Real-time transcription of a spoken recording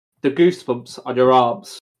The goosebumps on your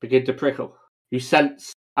arms begin to prickle. You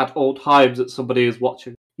sense at all times that somebody is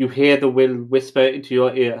watching. You hear the wind whisper into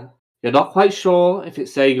your ear. You're not quite sure if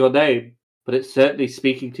it's saying your name, but it's certainly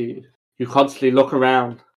speaking to you. You constantly look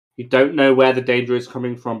around. You don't know where the danger is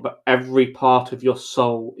coming from, but every part of your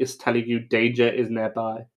soul is telling you danger is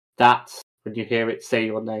nearby. That's when you hear it say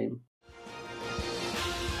your name.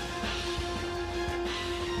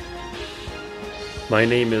 My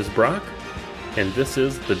name is Brock, and this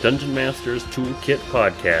is the Dungeon Master's Toolkit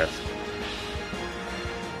Podcast.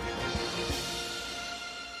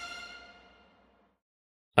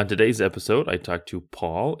 On today's episode, I talked to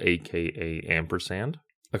Paul, aka Ampersand.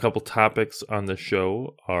 A couple topics on the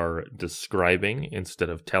show are describing instead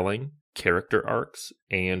of telling, character arcs,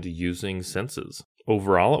 and using senses.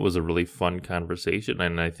 Overall, it was a really fun conversation,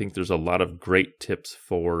 and I think there's a lot of great tips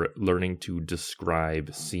for learning to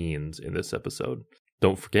describe scenes in this episode.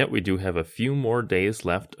 Don't forget, we do have a few more days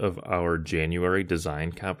left of our January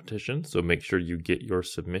design competition, so make sure you get your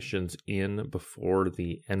submissions in before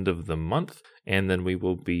the end of the month, and then we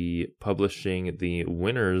will be publishing the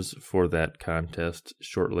winners for that contest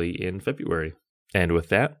shortly in February. And with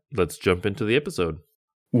that, let's jump into the episode.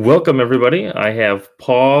 Welcome, everybody. I have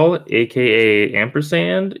Paul, aka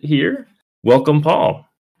Ampersand, here. Welcome, Paul.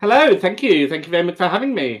 Hello, thank you. Thank you very much for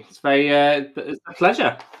having me. It's it's a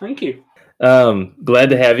pleasure. Thank you. Glad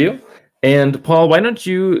to have you. And Paul, why don't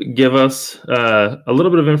you give us a little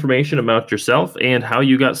bit of information about yourself and how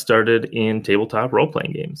you got started in tabletop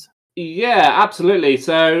role-playing games? Yeah, absolutely.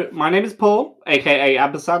 So my name is Paul, aka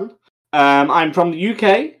Ampersand. I'm from the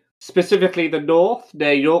UK, specifically the north,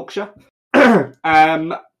 near Yorkshire.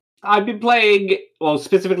 I've been playing,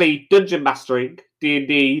 specifically Dungeon Mastering,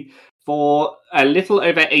 D&D, for a little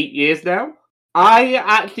over 8 years now. I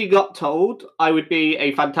actually got told I would be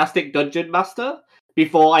a fantastic dungeon master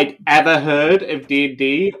before I'd ever heard of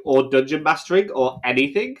D&D or dungeon mastering or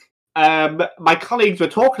anything. My colleagues were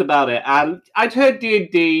talking about it, and I'd heard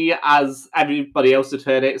D&D as everybody else had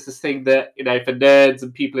heard it. It's this thing that, for nerds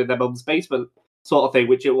and people in their mum's basement sort of thing,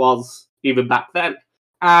 which it was even back then.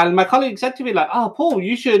 And my colleague said to me, like, "Oh, Paul,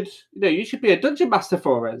 you should be a dungeon master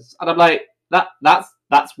for us." And I'm like,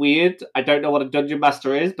 That's weird. I don't know what a dungeon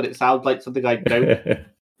master is, but it sounds like something I don't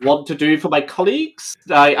want to do for my colleagues.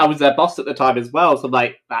 I was their boss at the time as well, so I'm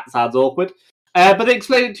like, that sounds awkward. But they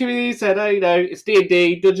explained it to me. He said, it's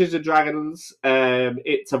D&D, Dungeons and Dragons.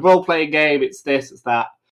 It's a role-playing game. It's this, it's that.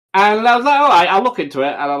 And I was like, all right, I'll look into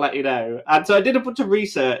it and I'll let you know. And so I did a bunch of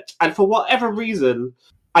research, and for whatever reason,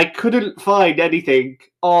 I couldn't find anything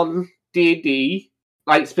on D&D.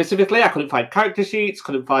 Like, specifically, I couldn't find character sheets,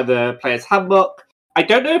 couldn't find the player's handbook. I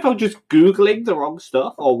don't know if I'm just Googling the wrong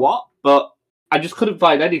stuff or what, but I just couldn't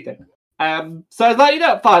find anything. So I was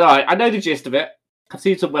like, fine, all right, I know the gist of it. I've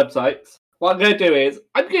seen some websites. What I'm going to do is,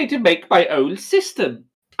 I'm going to make my own system.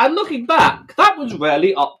 And looking back, that was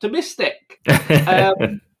really optimistic.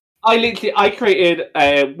 I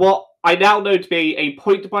created what I now know to be a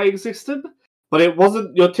point-buying system, but it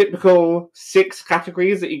wasn't your typical 6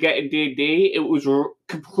 categories that you get in D&D. It was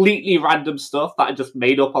completely random stuff that I just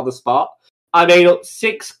made up on the spot. I made up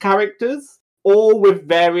 6 characters, all with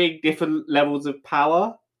varying different levels of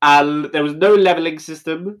power, and there was no leveling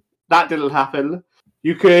system. That didn't happen.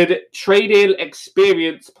 You could trade in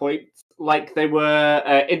experience points like they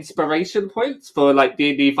were inspiration points for like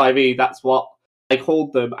D&D 5e. That's what I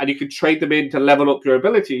called them, and you could trade them in to level up your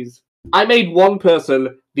abilities. I made one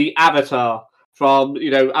person the Avatar from,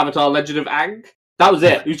 Avatar Legend of Aang. That was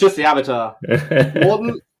it. It was just the Avatar.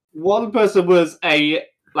 One person was a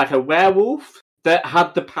werewolf that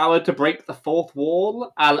had the power to break the fourth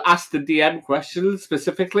wall and ask the DM questions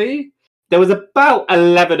specifically. There was about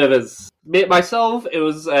 11 of us. Myself, it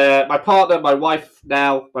was my partner, my wife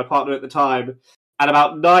now, my partner at the time, and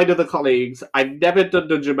about 9 other colleagues. I'd never done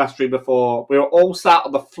dungeon mastering before. We were all sat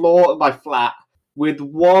on the floor of my flat with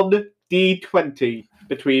one D20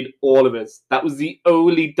 between all of us. That was the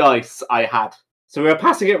only dice I had. So we were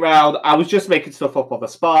passing it around. I was just making stuff up on the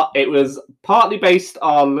spot. It was partly based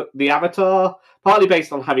on the Avatar, partly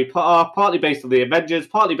based on Harry Potter, partly based on the Avengers,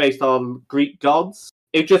 partly based on Greek gods.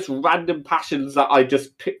 It was just random passions that I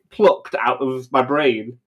just plucked out of my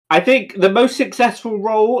brain. I think the most successful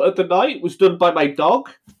roll of the night was done by my dog,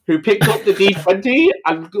 who picked up the D20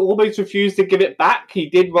 and almost refused to give it back. He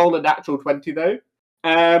did roll a natural 20, though.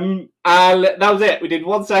 And that was it. We did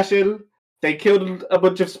one session. They killed a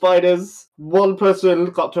bunch of spiders. One person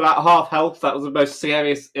got to about half health. That was the most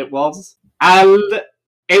serious it was. And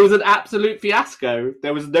it was an absolute fiasco.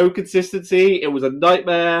 There was no consistency. It was a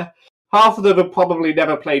nightmare. Half of them have probably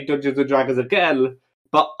never played Dungeons & Dragons again,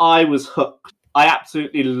 but I was hooked. I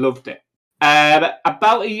absolutely loved it.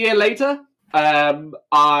 About a year later,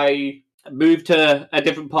 I moved to a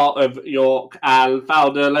different part of York and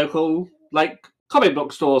found a local, comic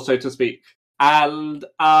book store, so to speak. And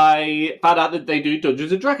I found out that they do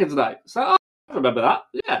Dungeons and Dragons night. So I remember that.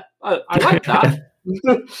 Yeah, I like that.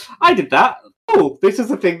 I did that. Oh, this is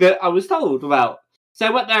the thing that I was told about. So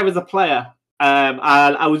I went there as a player, and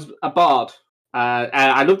I was a bard. And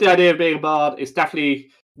I love the idea of being a bard. It's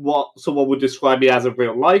definitely what someone would describe me as in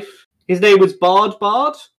real life. His name was Bard,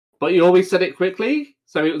 but he always said it quickly.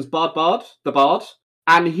 So it was Bard, the bard.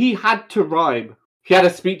 And he had to rhyme. He had a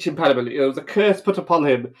speech impediment. It was a curse put upon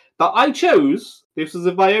him that I chose, this was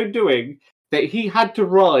of my own doing, that he had to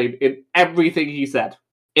rhyme in everything he said.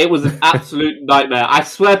 It was an absolute nightmare. I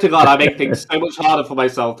swear to God, I make things so much harder for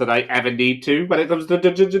myself than I ever need to when it comes to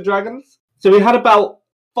Dungeons and Dragons. So we had about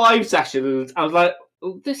 5 sessions. I was like,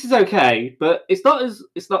 this is okay, but it's not as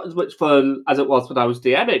much fun as it was when I was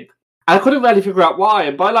DMing. And I couldn't really figure out why.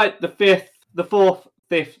 And by like the fourth,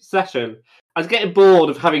 fifth session, I was getting bored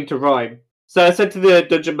of having to rhyme. So I said to the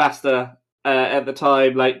dungeon master at the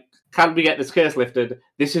time, like, can we get this curse lifted?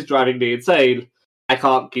 This is driving me insane. I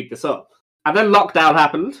can't keep this up. And then lockdown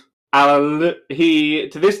happened, and he,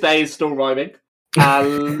 to this day, is still rhyming.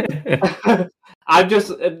 And I've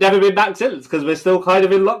just never been back since, because we're still kind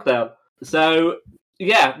of in lockdown. So,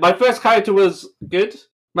 yeah, my first character was good.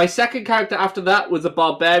 My second character after that was a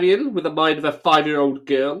barbarian with the mind of a 5-year-old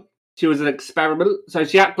girl. She was an experiment, so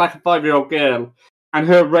she acted like a 5-year-old girl, and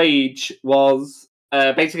her rage was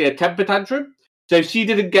basically a temper tantrum. So she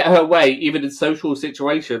didn't get her way, even in social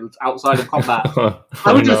situations outside of combat.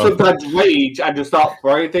 I would just sometimes rage and just start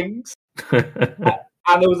throwing things.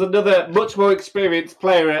 And there was another much more experienced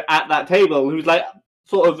player at that table who's like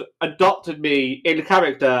sort of adopted me in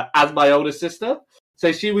character as my older sister.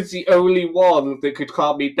 So she was the only one that could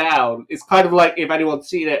calm me down. It's kind of like, if anyone's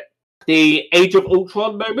seen it, the Age of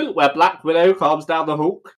Ultron moment where Black Widow calms down the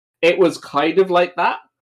Hulk. It was kind of like that.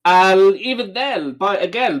 And even then, by the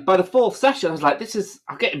 4th session, I was like,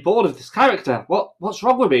 I'm getting bored of this character. What's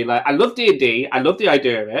wrong with me? Like, I love D&D, I love the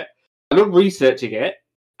idea of it, I love researching it,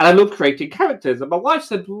 and I love creating characters. And my wife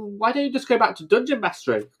said, well, why don't you just go back to dungeon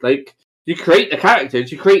mastering? Like, you create the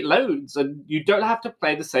characters, you create loads, and you don't have to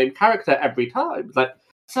play the same character every time. It's like,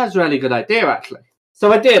 sounds a really good idea, actually.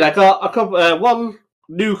 So I did. I got one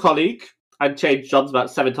new colleague. I'd changed jobs about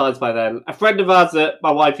 7 times by then. A friend of ours that my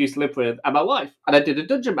wife used to live with, and my wife. And I did a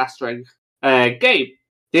dungeon mastering game.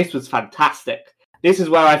 This was fantastic. This is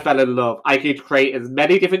where I fell in love. I could create as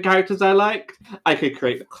many different characters I liked. I could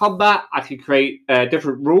create the combat. I could create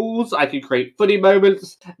different rules. I could create funny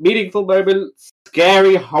moments, meaningful moments,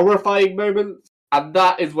 scary, horrifying moments. And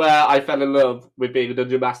that is where I fell in love with being a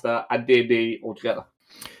dungeon master and D&D altogether.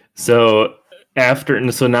 So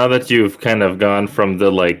now that you've kind of gone from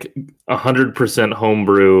the 100%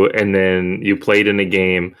 homebrew, and then you played in a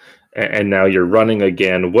game, and now you're running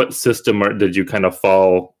again, what system did you kind of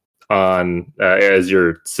fall on as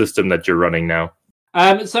your system that you're running now?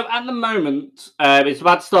 So at the moment, it's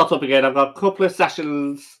about to start up again. I've got a couple of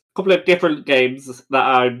sessions, a couple of different games that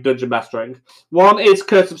I'm dungeon mastering. One is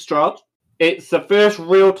Curse of Strahd. It's the first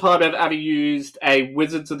real time I've ever used a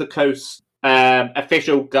Wizards of the Coast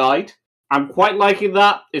official guide. I'm quite liking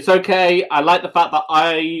that. It's okay. I like the fact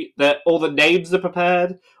that all the names are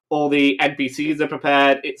prepared, all the NPCs are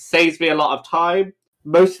prepared. It saves me a lot of time.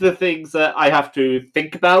 Most of the things that I have to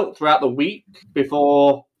think about throughout the week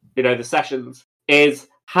before, the sessions is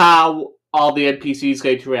how are the NPCs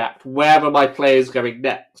going to react? Where are my players going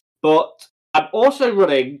next? But I'm also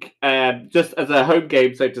running, just as a home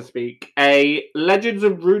game, so to speak, a Legends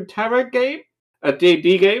of Runeterra game, a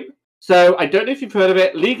D&D game. So, I don't know if you've heard of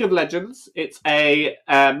it, League of Legends. It's a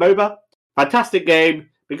MOBA. Fantastic game.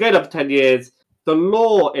 Been going on for 10 years. The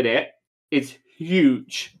lore in it is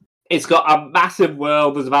huge. It's got a massive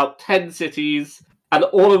world. There's about 10 cities. And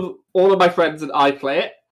all of my friends and I play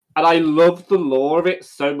it. And I love the lore of it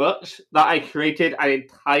so much that I created an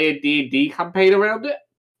entire D&D campaign around it.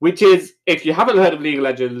 Which is, if you haven't heard of League of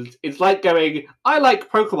Legends, it's like going, I like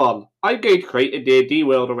Pokemon. I'm going to create a D&D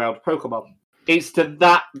world around Pokemon. It's to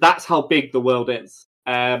that's how big the world is.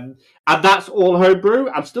 And that's all homebrew.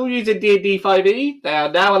 I'm still using D&D 5e. They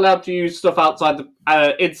are now allowed to use stuff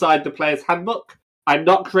inside the player's handbook. I'm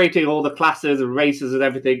not creating all the classes and races and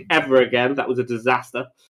everything ever again. That was a disaster.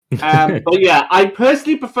 But yeah, I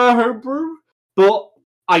personally prefer homebrew, but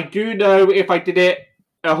I do know if I did it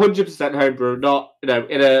 100% homebrew, not in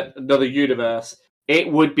another universe, it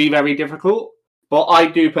would be very difficult. But I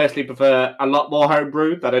do personally prefer a lot more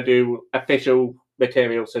homebrew than I do official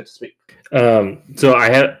material, so to speak. So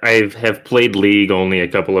I have played League only a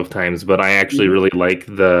couple of times, but I actually really like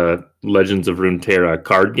the Legends of Runeterra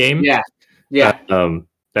card game. Yeah, yeah,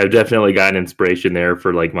 I've definitely gotten inspiration there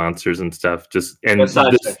for like monsters and stuff.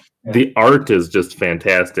 precisely. Yeah. The art is just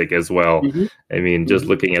fantastic as well. Mhm, I mean, just mhm.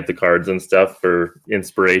 looking at the cards and stuff for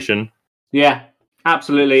inspiration. Yeah,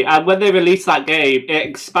 absolutely. And when they released that game, it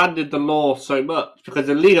expanded the lore so much because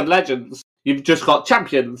in League of Legends, you've just got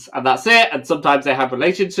champions and that's it. And sometimes they have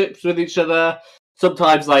relationships with each other.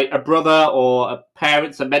 Sometimes, like a brother or a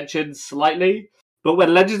parents are mentioned slightly. But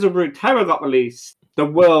when Legends of Runeterra got released, the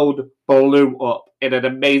world blew up in an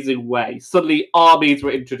amazing way. Suddenly, armies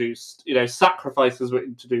were introduced. Sacrifices were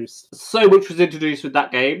introduced. So much was introduced with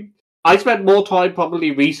that game. I spent more time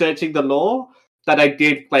probably researching the lore than I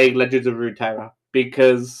did playing Legends of Runeterra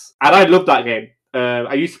and I love that game.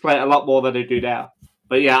 I used to play it a lot more than I do now.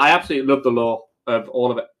 But yeah, I absolutely love the lore of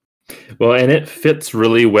all of it. Well, and it fits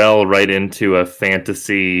really well right into a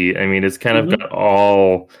fantasy. I mean, it's kind of got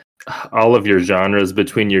all of your genres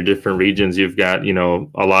between your different regions. You've got,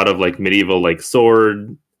 a lot of like medieval like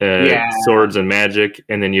swords and magic,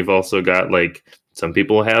 and then you've also got like some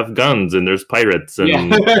people have guns and there's pirates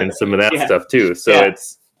and and some of that stuff too. So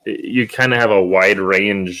you kind of have a wide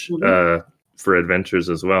range for adventures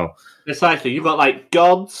as well. Precisely. You've got like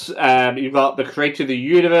gods, you've got the creator of the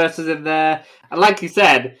universe is in there. And like you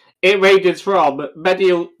said, it ranges from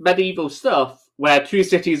medieval stuff where two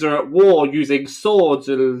cities are at war using swords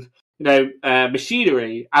and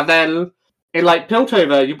machinery, and then in like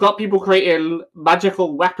Piltover, you've got people creating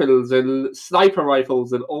magical weapons and sniper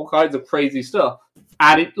rifles and all kinds of crazy stuff.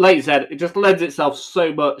 And like you said, it just lends itself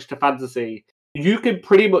so much to fantasy. You can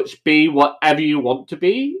pretty much be whatever you want to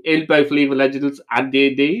be in both League of Legends and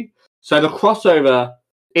D&D. So the crossover,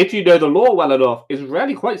 if you know the lore well enough, is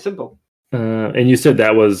really quite simple. And you said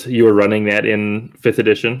you were running that in 5th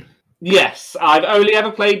edition? Yes, I've only ever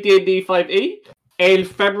played D&D 5e. In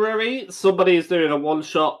February, somebody is doing a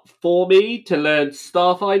one-shot for me to learn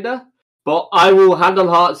Starfinder, but I will hand on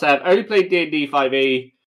heart say I've only played D&D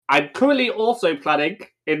 5e. I'm currently also planning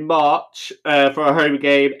in March for a home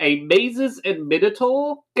game, a Mazes and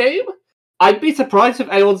Minotaur game. I'd be surprised if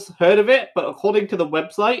anyone's heard of it, but according to the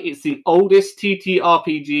website, it's the oldest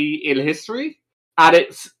TTRPG in history, and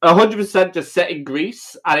it's 100% just set in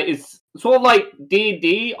Greece, and it is sort of like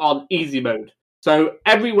D&D on easy mode. So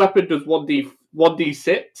every weapon does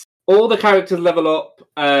 1d6. All the characters level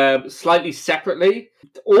up slightly separately.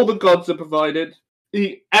 All the gods are provided.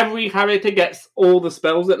 Every character gets all the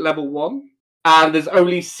spells at level 1, and there's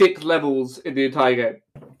only 6 levels in the entire game.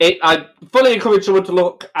 I fully encourage someone to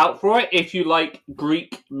look out for it if you like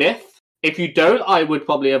Greek myth. If you don't, I would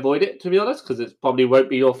probably avoid it, to be honest, because it probably won't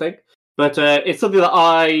be your thing. But it's something that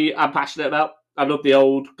I am passionate about. I love the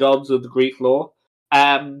old gods of the Greek lore.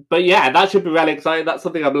 But yeah, that should be really exciting. That's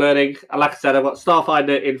something I'm learning. And like I said, I've got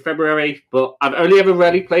Starfinder in February, but I've only ever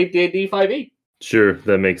really played D&D 5e. Sure,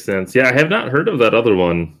 that makes sense. Yeah, I have not heard of that other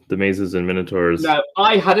one, the Mazes and Minotaurs. No,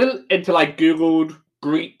 I hadn't until I Googled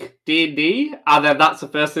Greek D&D, and then that's the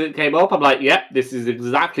first thing that came up. I'm like, yeah, this is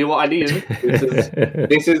exactly what I needed.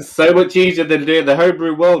 This is so much easier than doing the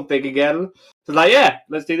homebrew world thing again. So like, yeah,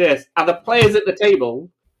 let's do this. And the players at the table,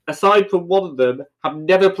 aside from one of them, have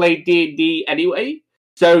never played D&D anyway,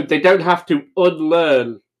 so they don't have to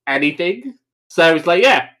unlearn anything. So it's like,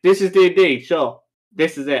 yeah, this is D&D, sure.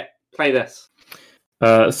 This is it. Play this.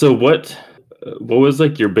 So what was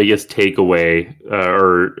like your biggest takeaway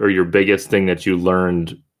or your biggest thing that you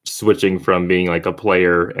learned switching from being like a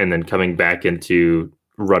player and then coming back into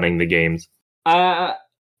running the games? I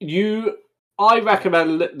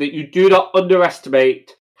recommend that you do not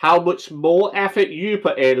underestimate how much more effort you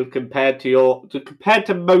put in compared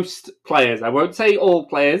to most players. I won't say all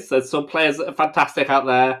players. There's some players that are fantastic out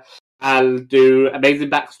there and do amazing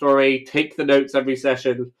backstory, take the notes every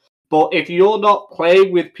session. But if you're not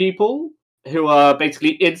playing with people who are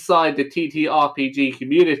basically inside the TTRPG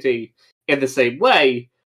community in the same way,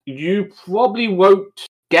 you probably won't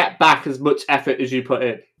get back as much effort as you put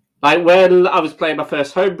in. Like when I was playing my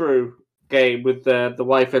first homebrew game with the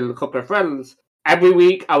wife and a couple of friends, every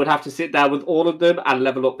week I would have to sit down with all of them and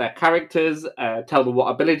level up their characters, tell them what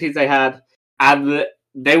abilities they had, and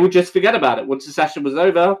they would just forget about it. Once the session was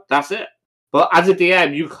over, that's it. But as a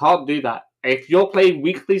DM, you can't do that. If you're playing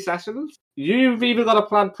weekly sessions, you've either got to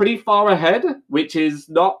plan pretty far ahead, which is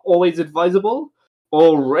not always advisable,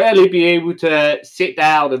 or really be able to sit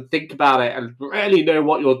down and think about it and really know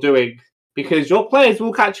what you're doing. Because your players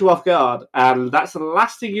will catch you off guard, and that's the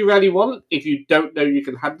last thing you really want if you don't know you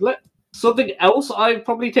can handle it. Something else I've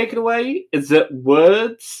probably taken away is that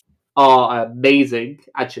words are amazing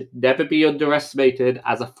and should never be underestimated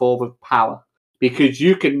as a form of power, because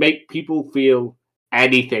you can make people feel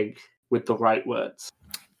anything with the right words.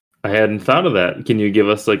 I hadn't thought of that. Can you give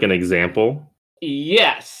us like an example?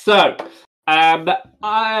 Yes. So,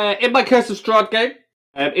 in my Curse of Strahd game,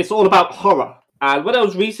 it's all about horror. And when I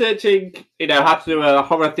was researching, how to do a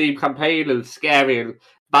horror themed campaign and scary and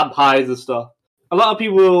vampires and stuff, a lot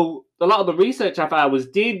of the research I found was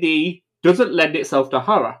D&D doesn't lend itself to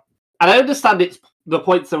horror. And I understand it's the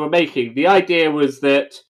points they were making. The idea was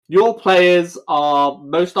that your players are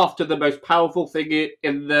most often the most powerful thing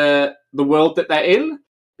in the world that they're in,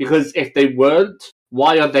 because if they weren't,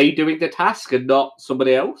 why are they doing the task and not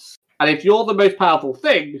somebody else? And if you're the most powerful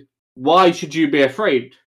thing, why should you be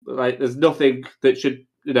afraid? Like, there's nothing that should,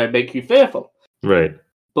 make you fearful. Right.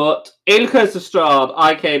 But in Curse of Strahd,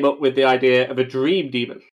 I came up with the idea of a dream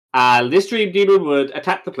demon. And this dream demon would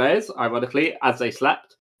attack the players, ironically, as they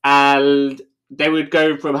slept. And they would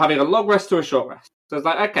go from having a long rest to a short rest. So it's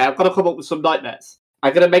like, okay, I've got to come up with some nightmares.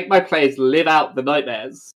 I'm going to make my players live out the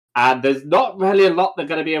nightmares. And there's not really a lot they're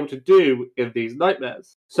going to be able to do in these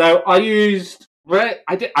nightmares. So I used...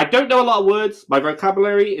 I don't know a lot of words. My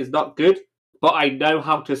vocabulary is not good. But I know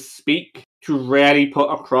how to speak to really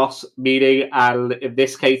put across meaning and, in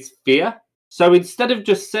this case, fear. So instead of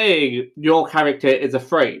just saying your character is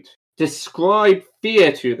afraid, describe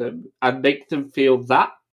fear to them and make them feel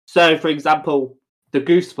that. So, for example, the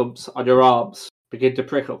goosebumps on your arms begin to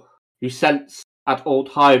prickle. You sense at all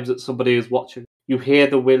times that somebody is watching. You hear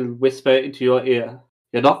the wind whisper into your ear.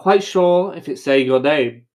 You're not quite sure if it's saying your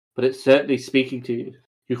name, but it's certainly speaking to you.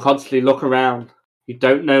 You constantly look around. You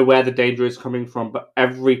don't know where the danger is coming from, but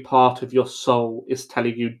every part of your soul is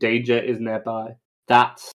telling you danger is nearby.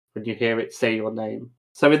 That's when you hear it say your name.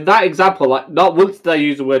 So in that example, not once did I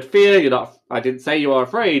use the word fear, I didn't say you are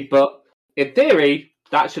afraid, but in theory,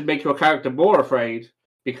 that should make your character more afraid,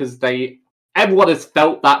 because everyone has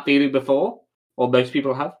felt that feeling before, or most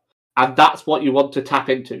people have, and that's what you want to tap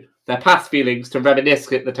into, their past feelings, to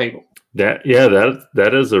reminisce at the table. That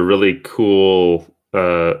is a really cool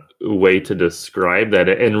way to describe that.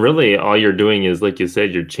 And really all you're doing is, like you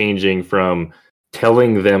said, you're changing from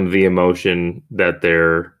telling them the emotion that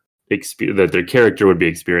their character would be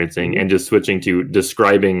experiencing, and just switching to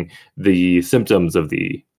describing the symptoms of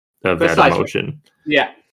that emotion.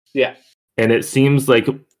 Yeah. And it seems like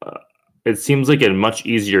a much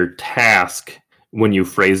easier task when you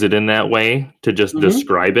phrase it in that way, to just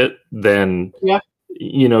describe it, than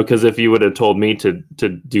because if you would have told me to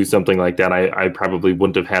do something like that, I probably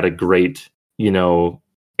wouldn't have had a great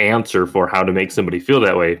answer for how to make somebody feel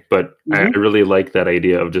that way. But I really like that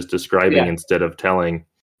idea of just describing instead of telling.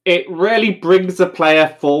 It really brings the player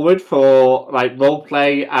forward for role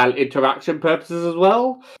play and interaction purposes as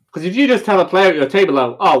well. Because if you just tell a player at your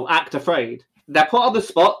table, oh, act afraid, they're put on the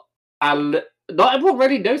spot, and not everyone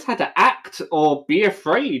really knows how to act or be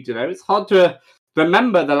afraid. It's hard to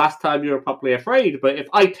remember the last time you were properly afraid. But if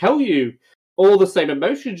I tell you all the same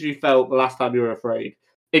emotions you felt the last time you were afraid,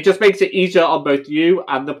 it just makes it easier on both you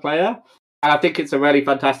and the player. And I think it's a really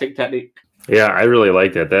fantastic technique. Yeah, I really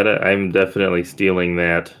like that. I'm definitely stealing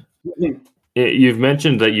that. You've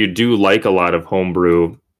mentioned that you do like a lot of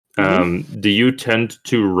homebrew. Do you tend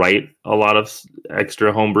to write a lot of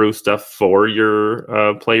extra homebrew stuff for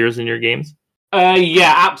your players in your games?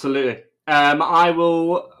 Yeah, absolutely. I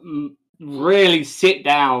will really sit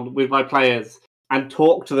down with my players and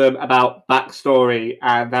talk to them about backstory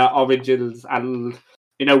and their origins and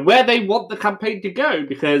where they want the campaign to go,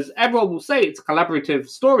 because everyone will say it's collaborative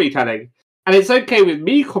storytelling. And it's okay with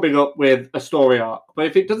me coming up with a story arc, but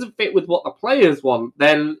if it doesn't fit with what the players want,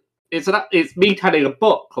 then it's me telling a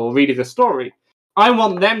book or reading a story. I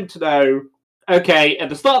want them to know, okay, at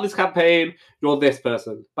the start of this campaign, you're this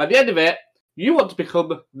person. By the end of it, you want to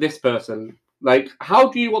become this person. How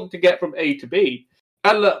do you want to get from A to B?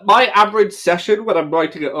 And look, my average session when I'm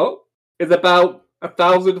writing it up is about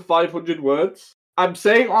 1,500 words. I'm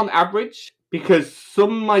saying on average because some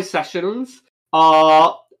of my sessions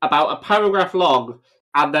are about a paragraph long,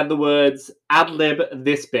 and then the words ad-lib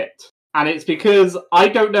this bit. And it's because I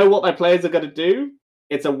don't know what my players are going to do.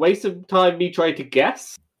 It's a waste of time me trying to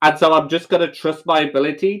guess. And so I'm just going to trust my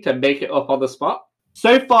ability to make it up on the spot.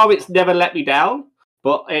 So far, it's never let me down,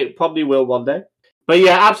 but it probably will one day. But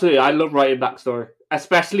yeah, absolutely, I love writing backstory,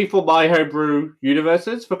 especially for my homebrew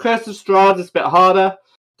universes. For Curse of Strahd, it's a bit harder.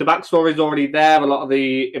 The backstory's already there. A lot of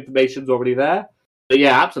the information's already there. But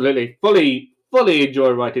yeah, absolutely. Fully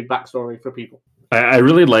enjoy writing backstory for people. I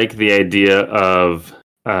really like the idea of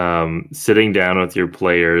sitting down with your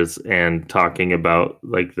players and talking about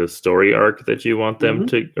the story arc that you want them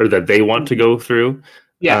to, or that they want to go through.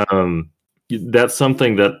 Yeah. That's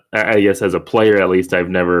something that I guess as a player, at least, I've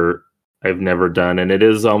never done, and it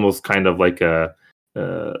is almost kind of like a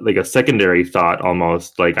secondary thought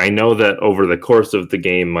almost. Like, I know that over the course of the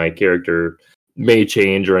game, my character may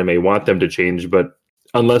change, or I may want them to change, but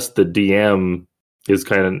unless the DM is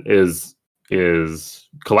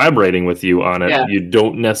collaborating with you on it, you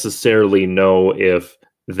don't necessarily know if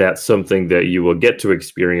that's something that you will get to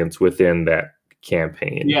experience within that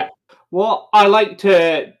campaign. Yeah. What I like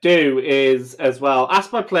to do is, as well,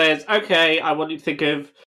 ask my players, okay, I want you to think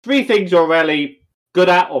of 3 things you're really good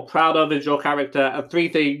at or proud of as your character, and 3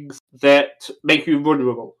 things that make you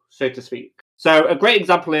vulnerable, so to speak. So a great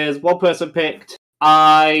example is, one person picked,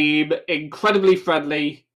 I'm incredibly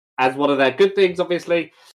friendly as one of their good things,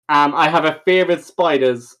 obviously. I have a fear of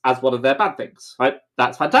spiders as one of their bad things, right?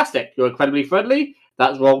 That's fantastic. You're incredibly friendly.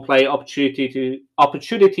 That's roleplay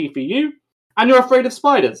opportunity for you. And you're afraid of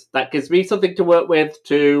spiders. That gives me something to work with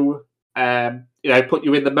to, put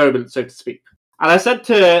you in the moment, so to speak. And I said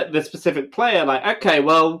to the specific player, like, okay,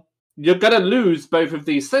 well, you're going to lose both of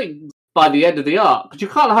these things by the end of the arc. Because you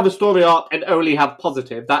can't have a story arc and only have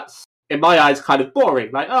positive. That's, in my eyes, kind of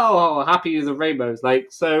boring. Like, oh, happy as a rainbows. Like,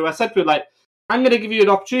 so I said to him, like, I'm going to give you an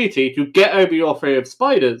opportunity to get over your fear of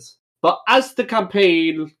spiders. But as the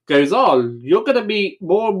campaign goes on, you're going to meet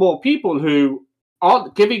more and more people who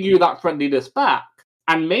aren't giving you that friendliness back.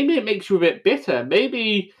 And maybe it makes you a bit bitter.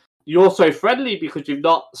 Maybe you're so friendly because you've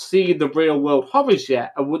not seen the real world horrors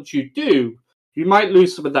yet. And once you do, you might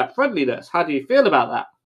lose some of that friendliness. How do you feel about that?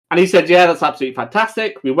 And he said, yeah, that's absolutely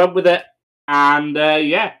fantastic. We went with it. And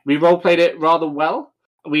we roleplayed it rather well.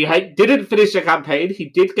 We didn't finish the campaign. He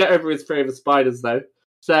did get over his fear of spiders, though.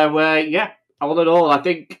 So, all in all, I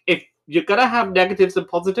think if you're going to have negatives and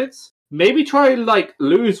positives, maybe try and,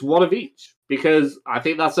 lose one of each. Because I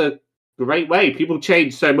think that's a great way. People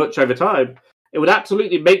change so much over time. It would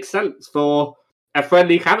absolutely make sense for a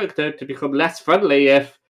friendly character to become less friendly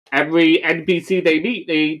if every NPC they meet,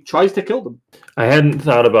 they tries to kill them. I hadn't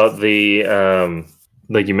thought about the,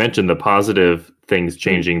 like you mentioned, the positive things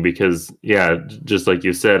changing because, just like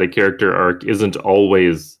you said, a character arc isn't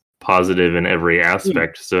always positive in every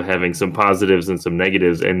aspect. So having some positives and some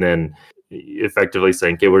negatives, and then effectively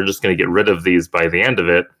saying, okay, we're just going to get rid of these by the end of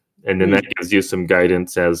it. And then that gives you some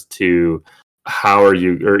guidance as to how are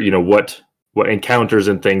you, or, what encounters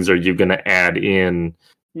and things are you going to add in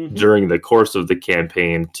during the course of the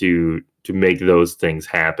campaign to make those things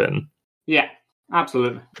happen. Yeah,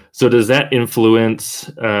 absolutely. So does that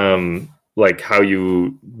influence how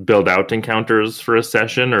you build out encounters for a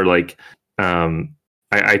session, or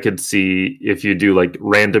I could see if you do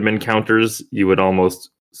random encounters, you would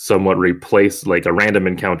almost somewhat replace a random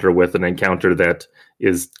encounter with an encounter that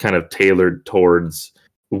is kind of tailored towards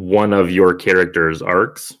one of your character's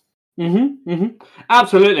arcs.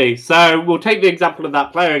 Absolutely. So we'll take the example of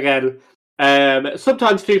that player again.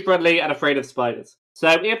 Sometimes too friendly and afraid of spiders. So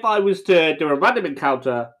if I was to do a random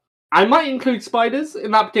encounter, I might include spiders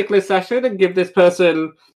in that particular session and give this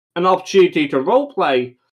person an opportunity to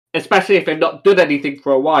roleplay, especially if they've not done anything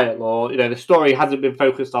for a while, or the story hasn't been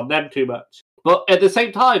focused on them too much. But at the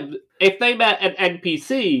same time, if they met an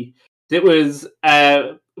NPC that was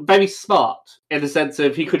very smart in the sense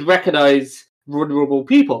of he could recognize vulnerable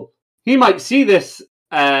people, he might see this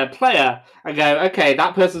player and go, okay,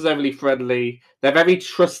 that person's overly friendly, they're very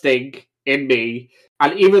trusting in me,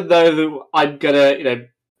 and even though I'm gonna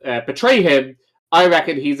betray him, I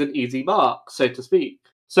reckon he's an easy mark, so to speak.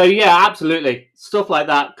 So yeah, absolutely, stuff like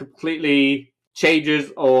that completely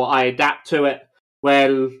changes, or I adapt to it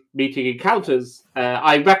when meeting encounters.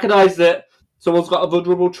 I recognize that someone's got a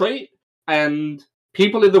vulnerable trait, and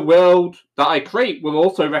people in the world that I create will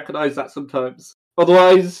also recognize that sometimes.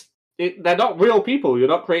 Otherwise, they're not real people. You're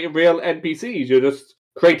not creating real NPCs. You're just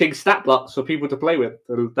creating stat blocks for people to play with.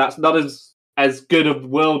 And that's not as good of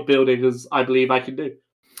world building as I believe I can do.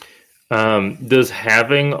 Does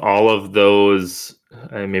having all of those,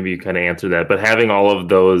 maybe you kind of answered that, but having all of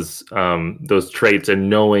those traits and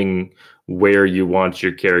knowing where you want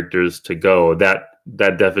your characters to go, that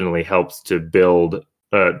definitely helps to build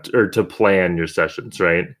or to plan your sessions,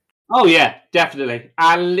 right? Oh yeah, definitely.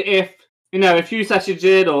 And if a few sessions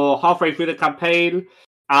in or halfway through the campaign,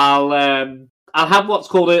 I'll have what's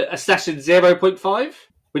called a session 0.5,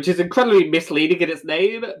 which is incredibly misleading in its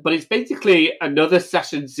name, but it's basically another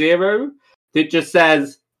session 0 that just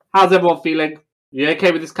says, how's everyone feeling? You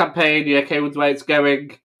okay with this campaign? You okay with the way it's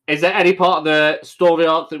going? Is there any part of the story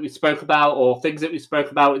arc that we spoke about or things that we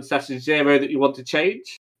spoke about in session 0 that you want to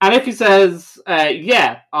change? And if he says,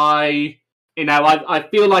 I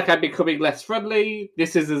feel like I'm becoming less friendly,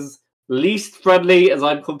 this is as least friendly as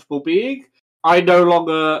I'm comfortable being, I no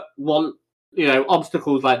longer want,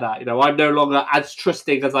 obstacles like that. I'm no longer as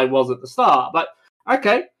trusting as I was at the start. But,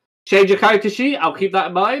 okay, change your character sheet. I'll keep that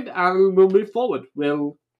in mind, and we'll move forward.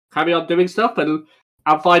 We'll carry on doing stuff, and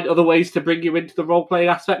I'll find other ways to bring you into the role-playing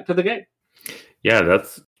aspect of the game. Yeah,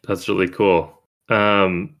 that's really cool.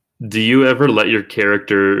 Do you ever let your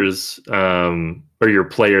characters, or your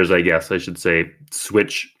players, I guess I should say,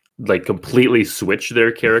 completely switch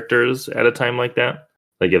their characters at a time like that?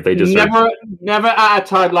 Like if they just never at a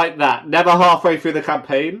time like that. Never halfway through the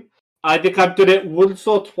campaign. I think I've done it once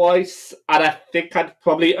or twice, and I think I'd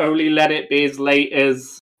probably only let it be as late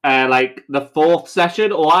as the fourth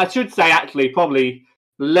session, or I should say actually probably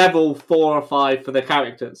level 4 or 5 for the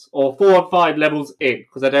characters, or 4 or 5 levels in,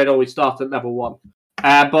 because I don't always start at level 1.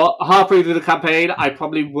 But halfway through the campaign, I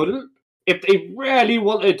probably wouldn't. If they really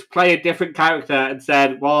wanted to play a different character and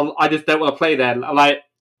said, well, I just don't want to play then, I'm like,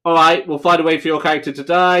 alright, we'll find a way for your character to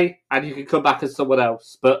die, and you can come back as someone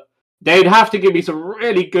else. But they'd have to give me some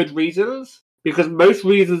really good reasons, because most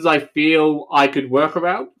reasons I feel I could work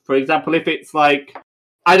around. For example, if it's like,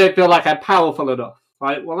 I don't feel like I'm powerful enough.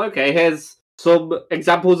 Right? Well, okay, here's some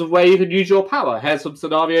examples of where you can use your power. Here's some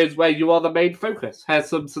scenarios where you are the main focus. Here's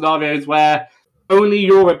some scenarios where only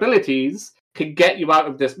your abilities can get you out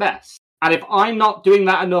of this mess. And if I'm not doing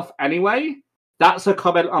that enough anyway, that's a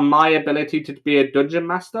comment on my ability to be a dungeon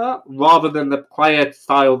master rather than the player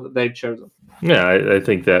style that they've chosen. Yeah, I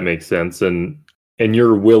think that makes sense. And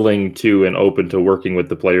you're willing to and open to working with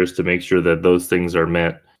the players to make sure that those things are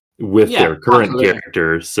met with their current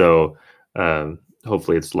character. So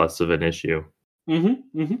hopefully it's less of an issue.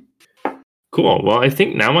 Cool. Well, I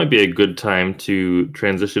think now might be a good time to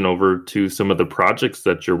transition over to some of the projects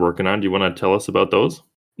that you're working on. Do you want to tell us about those?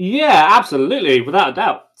 Yeah, absolutely, without a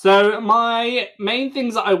doubt. So my main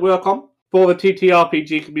things that I work on for the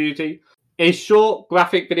TTRPG community is short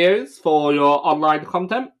graphic videos for your online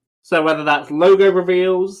content. So whether that's logo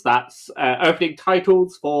reveals, that's opening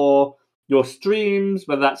titles for your streams,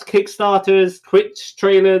 whether that's Kickstarters, Twitch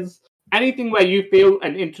trailers, anything where you feel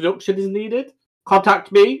an introduction is needed,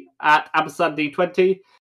 contact me at Ampersand D20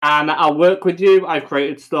 and I'll work with you. I've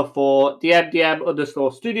created stuff for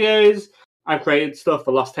DMDM_studios. I've created stuff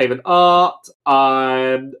for Lost Haven Art.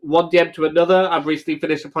 One DM to another, I've recently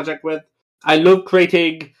finished a project with. I love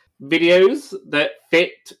creating videos that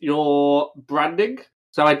fit your branding.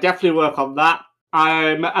 So I definitely work on that.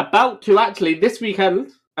 I'm about to actually, this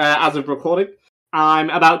weekend, as of recording, I'm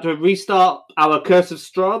about to restart our Curse of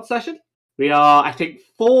Strahd session. We are, I think,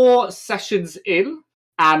 4 sessions in,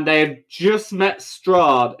 and they've just met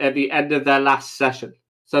Strahd at the end of their last session.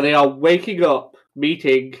 So they are waking up,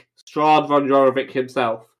 meeting Strahd von Jorovic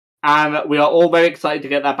himself. And we are all very excited to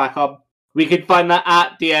get that back on. We can find that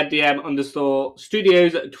at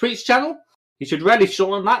DMDM_studios Twitch channel. You should really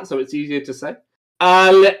shorten that so it's easier to say.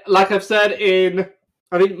 Like I've said in,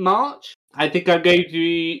 I think, March, I think I'm going to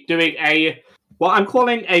be doing what I'm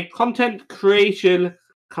calling a content creation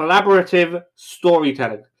collaborative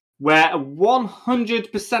storytelling, where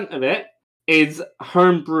 100% of it is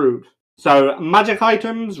homebrewed. So magic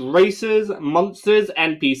items, races, monsters,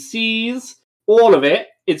 NPCs, all of it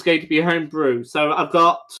is going to be homebrew. So I've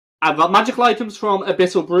got magical items from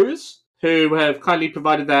Abyssal Brews, who have kindly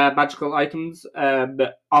provided their magical items on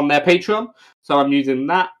their Patreon. So I'm using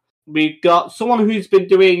that. We've got someone who's been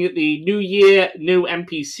doing the New Year New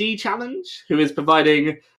NPC challenge, who is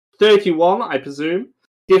providing 31, I presume,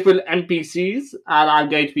 different NPCs, and I'm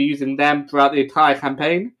going to be using them throughout the entire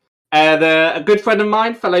campaign. A good friend of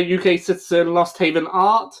mine, fellow UK citizen Lost Haven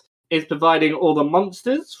Art, is providing all the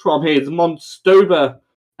monsters from his Monstober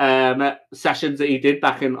sessions that he did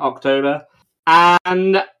back in October.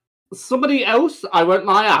 And somebody else, I won't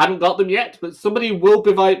lie, I haven't got them yet, but somebody will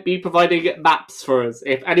be providing maps for us.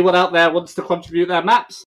 If anyone out there wants to contribute their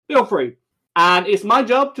maps, feel free. And it's my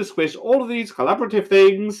job to squish all of these collaborative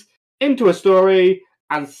things into a story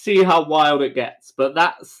and see how wild it gets. But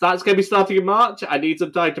that's going to be starting in March. I need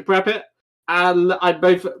some time to prep it. And I'm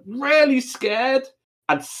both really scared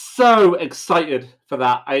and so excited for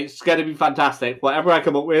that. It's going to be fantastic. Whatever I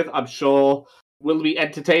come up with, I'm sure will be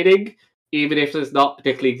entertaining, even if it's not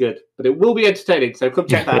particularly good. But it will be entertaining, so come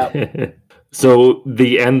check that out. So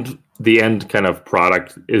the end kind of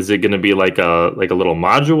product, is it going to be like a little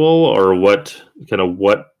module, or what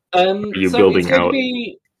are you building out?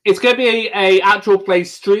 It's going to be a actual play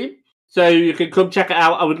stream, so you can come check it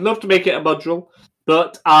out. I would love to make it a module,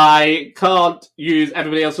 but I can't use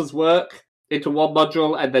everybody else's work into one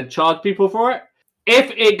module and then charge people for it. If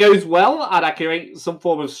it goes well and I create some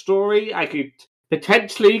form of story, I could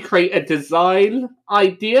potentially create a design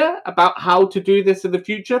idea about how to do this in the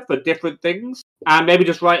future for different things, and maybe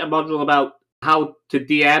just write a module about how to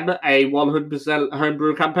DM a 100%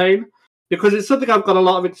 homebrew campaign, because it's something I've got a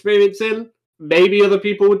lot of experience in. Maybe other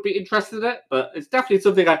people would be interested in it, but it's definitely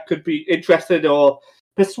something I could be interested or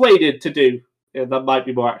persuaded to do. Yeah, that might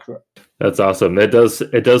be more accurate. That's awesome. It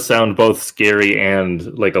does sound both scary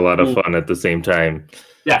and like a lot of fun at the same time.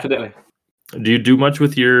 Definitely. Do you do much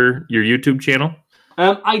with your YouTube channel?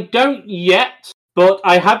 I don't yet, but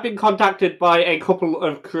I have been contacted by a couple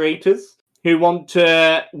of creators who want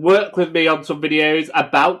to work with me on some videos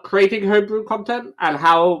about creating homebrew content and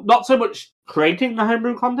how, not so much creating the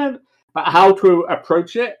homebrew content, but how to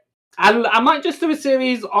approach it. And I might just do a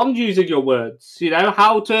series on using your words,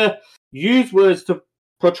 how to use words to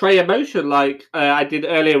portray emotion, like I did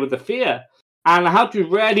earlier with the fear, and how to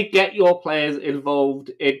really get your players involved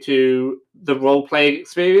into the role-playing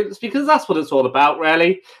experience, because that's what it's all about,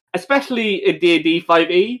 really. Especially in D&D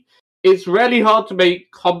 5e, it's really hard to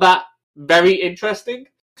make combat very interesting.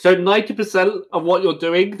 So 90% of what you're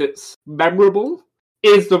doing that's memorable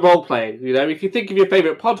is the role-playing. If you think of your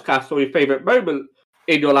favourite podcast or your favourite moment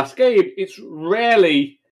in your last game, it's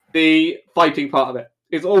rarely the fighting part of it.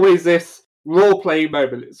 It's always this role-playing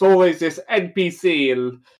moment. It's always this NPC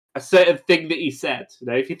and a certain thing that he said.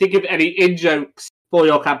 If you think of any in-jokes for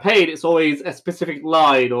your campaign, it's always a specific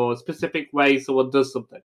line or a specific way someone does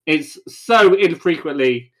something. It's so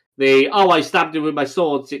infrequently I stabbed him with my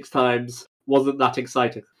sword 6 times wasn't that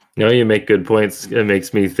exciting. No, you make good points. It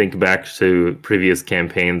makes me think back to previous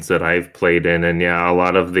campaigns that I've played in, and yeah, a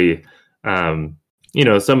lot of the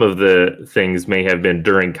some of the things may have been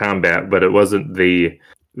during combat, but it wasn't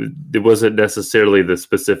necessarily the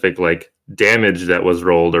specific like damage that was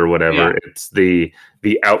rolled or whatever. Yeah. It's the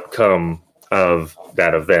outcome of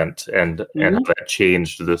that event and how that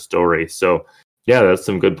changed the story. So yeah, that's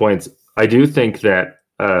some good points. I do think that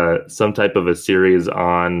some type of a series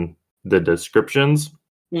on the descriptions,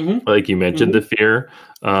 like you mentioned, the fear,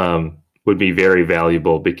 would be very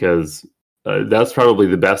valuable, because that's probably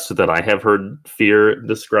the best that I have heard fear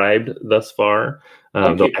described thus far.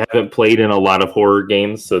 Though I haven't played in a lot of horror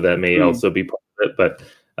games, so that may also be part of it. But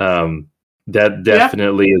that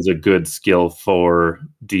definitely is a good skill for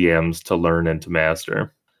DMs to learn and to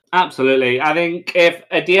master. Absolutely. I think if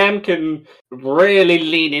a DM can really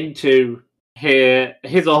lean into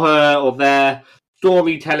his or her or their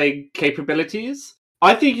storytelling capabilities,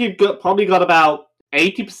 I think you've probably got about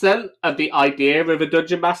 80% of the idea of a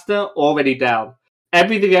dungeon master already down.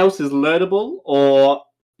 Everything else is learnable, or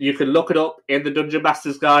you can look it up in the Dungeon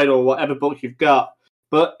Master's Guide or whatever book you've got.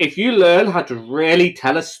 But if you learn how to really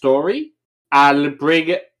tell a story and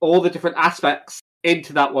bring all the different aspects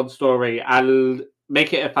into that one story and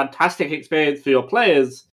make it a fantastic experience for your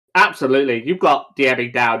players, absolutely, you've got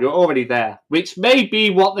DMing down. You're already there, which may be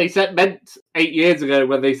what they meant 8 years ago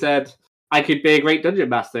when they said, I could be a great dungeon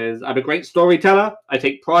master. I'm a great storyteller. I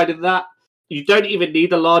take pride in that. You don't even need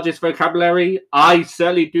the largest vocabulary. I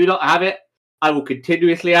certainly do not have it. I will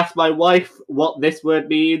continuously ask my wife what this word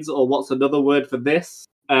means or what's another word for this.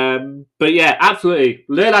 But yeah, absolutely.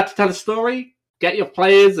 Learn how to tell a story. Get your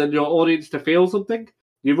players and your audience to feel something.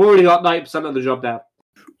 You've already got 90% of the job down.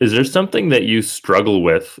 Is there something that you struggle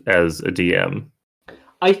with as a DM?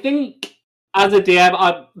 I think as a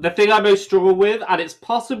DM, the thing I most struggle with, and it's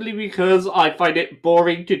possibly because I find it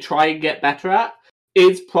boring to try and get better at,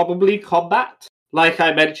 is probably combat. Like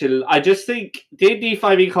I mentioned, I just think D&D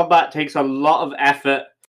 5e combat takes a lot of effort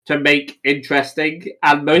to make interesting,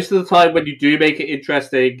 and most of the time when you do make it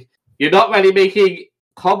interesting, you're not really making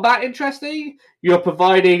combat interesting, you're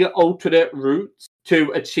providing alternate routes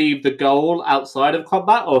to achieve the goal outside of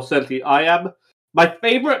combat, or certainly I am. My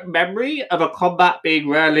favourite memory of a combat being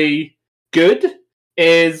really good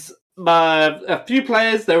is a few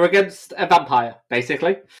players, they were against a vampire,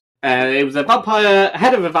 basically. It was a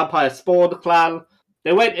head of a vampire spawn clan.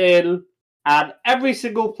 They went in, and every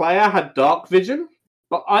single player had dark vision,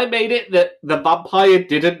 but I made it that the vampire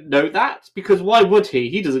didn't know that, because why would he?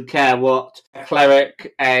 He doesn't care what a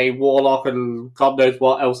cleric, a warlock, and God knows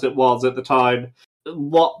what else it was at the time,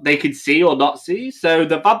 what they could see or not see. So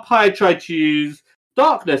the vampire tried to use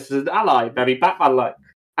darkness as an ally, very Batman-like.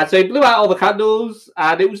 And so he blew out all the candles,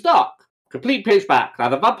 and it was dark. Complete pitch black. Now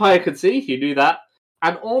the vampire could see, he knew that,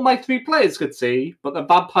 and all my 3 players could see, but the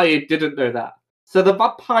vampire didn't know that. So the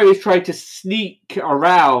vampire is trying to sneak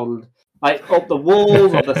around, like up the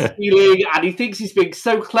walls, up the ceiling, and he thinks he's being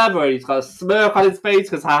so clever. He's got a smirk on his face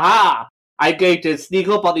because, haha, I'm going to sneak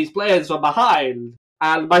up on these players from behind.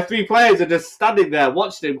 And my 3 players are just standing there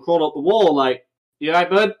watching him crawl up the wall, like, you right,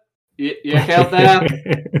 bud? You okay up there?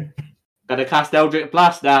 Gonna cast Eldritch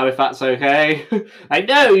Blast now, if that's okay. Like,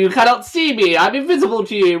 no, you cannot see me. I'm invisible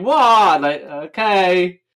to you. What? Like,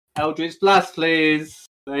 okay. Eldritch Blast, please.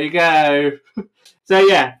 There you go. So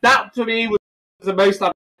yeah, that for me was the most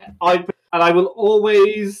and I will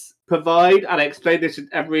always provide, and I explain this in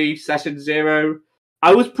every session 0.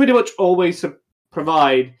 I was pretty much always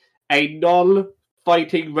provide a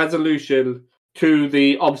non-fighting resolution to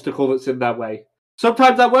the obstacle that's in their way.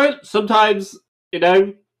 Sometimes I won't. Sometimes,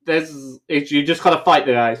 you just gotta fight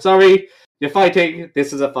the guy. Sorry, you're fighting.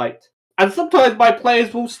 This is a fight. And sometimes my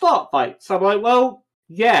players will start fights. I'm like, well,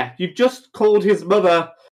 yeah, you've just called his mother,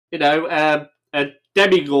 a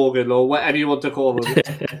demigorgon or whatever you want to call them.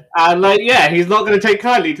 And he's not going to take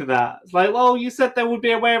kindly to that. It's like, well, you said there would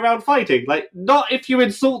be a way around fighting. Like, not if you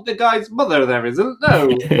insult the guy's mother, there isn't. No.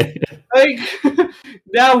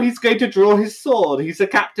 Now he's going to draw his sword. He's the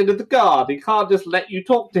captain of the guard. He can't just let you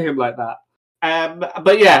talk to him like that.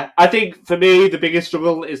 But yeah, I think for me, the biggest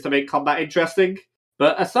struggle is to make combat interesting.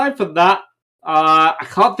 But aside from that, I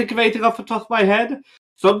can't think of anything off the top of my head.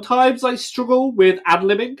 Sometimes I struggle with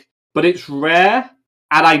ad-libbing, but it's rare.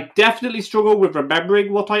 And I definitely struggle with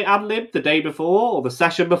remembering what I ad-libbed the day before or the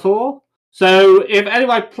session before. So if any of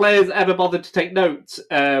my players ever bothered to take notes,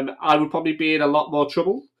 I would probably be in a lot more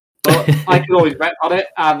trouble. But I can always bet on it.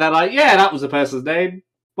 And they're like, yeah, that was the person's name.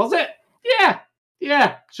 Was it?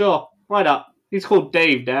 Yeah, sure. Why not? He's called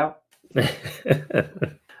Dave now.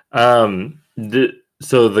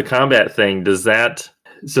 So the combat thing, does that...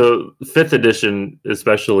 So 5th edition,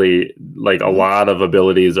 especially, like, a lot of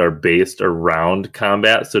abilities are based around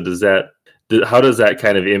combat. So how does that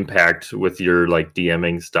kind of impact with your, like,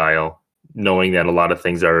 DMing style, knowing that a lot of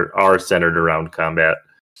things are centered around combat?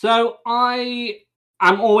 So I'm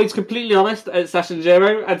always completely honest at session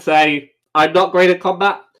 0 and say I'm not great at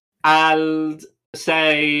combat, and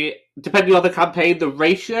say, depending on the campaign, the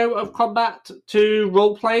ratio of combat to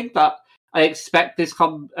role-playing that I expect this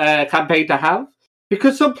campaign to have.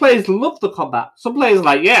 Because some players love the combat. Some players are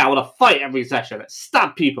like, yeah, I want to fight every session. Let's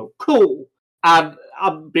stab people. Cool. And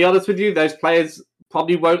I'll be honest with you, those players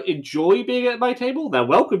probably won't enjoy being at my table. They're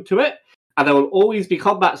welcome to it. And there will always be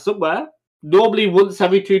combat somewhere. Normally once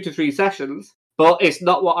every 2 to 3 sessions. But it's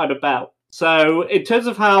not what I'm about. So in terms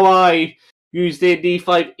of how I use D&D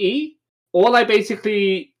 5e, all I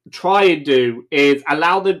basically try and do is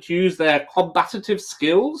allow them to use their combative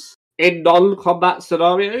skills in non-combat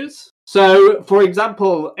scenarios. So, for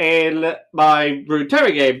example, in my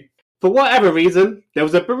Runeterra game, for whatever reason, there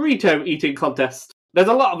was a burrito eating contest. There's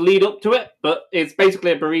a lot of lead up to it, but it's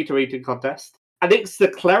basically a burrito eating contest. And it's the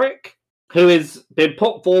cleric who has been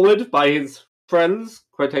put forward by his friends,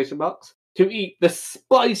 quotation marks, to eat the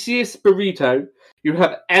spiciest burrito you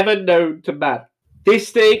have ever known to man. This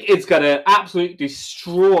thing is going to absolutely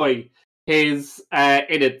destroy his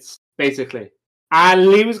innards, basically. And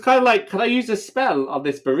he was kind of like, can I use a spell on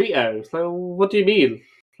this burrito? So, what do you mean?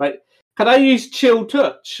 Like, can I use Chill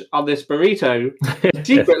Touch on this burrito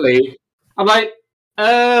secretly? I'm like,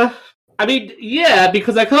 I mean, yeah,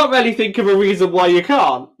 because I can't really think of a reason why you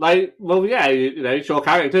can't. Like, well, yeah, it's your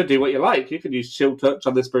character, do what you like. You can use Chill Touch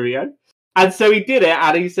on this burrito. And so he did it,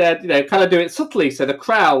 and he said, can I do it subtly? So the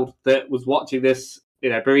crowd that was watching this,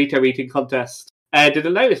 burrito eating contest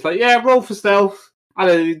didn't notice. Like, yeah, roll for stealth. And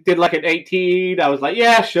I did like an 18. I was like,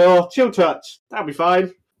 yeah, sure, Chill Touch. That'll be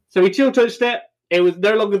fine. So he Chill Touched it. It was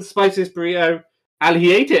no longer the spiciest burrito. And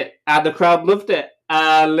he ate it. And the crowd loved it.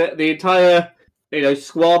 And the entire,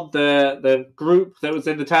 squad, the group that was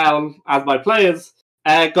in the town as my players,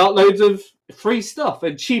 got loads of free stuff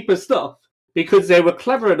and cheaper stuff. Because they were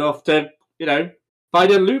clever enough to,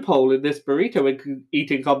 find a loophole in this burrito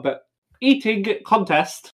eating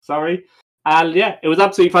contest. Sorry. And yeah, it was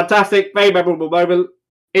absolutely fantastic, very memorable moment.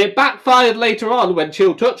 It backfired later on when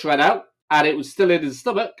Chill Touch ran out, and it was still in his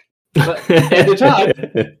stomach. But at the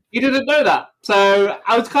time, he didn't know that. So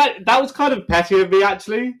that was kind of petty of me,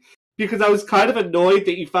 actually, because I was kind of annoyed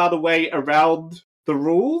that he found a way around the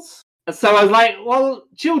rules. And so I was like, well,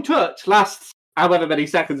 Chill Touch lasts however many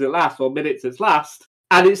seconds it lasts, or minutes it lasts,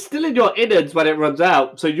 and it's still in your innards when it runs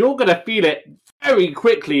out, so you're going to feel it very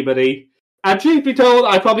quickly, buddy. And truth be told,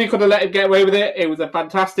 I probably could have let him get away with it. It was a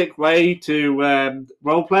fantastic way to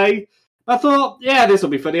roleplay. I thought, yeah, this will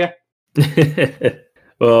be funnier.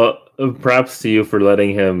 Well, props to you for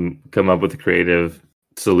letting him come up with a creative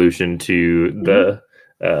solution to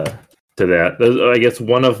to that. I guess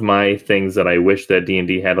one of my things that I wish that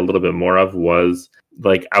D&D had a little bit more of was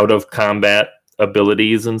like out of combat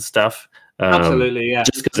abilities and stuff. Absolutely, yeah.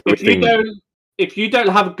 Just if you don't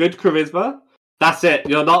have good charisma, that's it.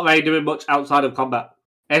 You're not really doing much outside of combat.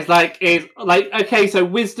 It's like okay, so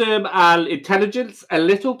wisdom and intelligence a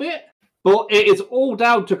little bit, but it is all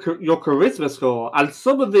down to your charisma score. And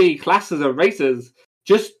some of the classes and races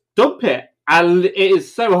just dump it, And it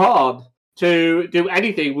is so hard to do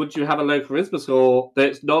anything once you have a low charisma score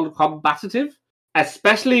that's non-combative,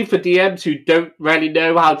 especially for DMs who don't really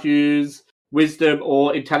know how to use wisdom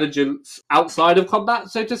or intelligence outside of combat,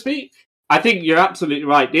 so to speak. I think you're absolutely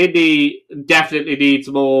right. D&D definitely needs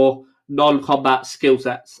more non-combat skill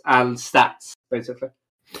sets and stats, basically.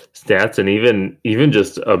 Stats and even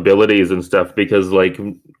just abilities and stuff, because like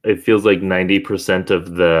it feels like 90%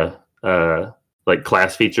 of the like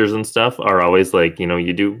class features and stuff are always like,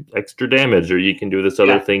 you do extra damage or you can do this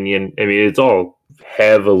other thing, and I mean it's all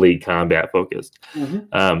heavily combat focused. And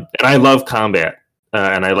I love combat,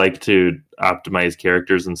 and I like to optimize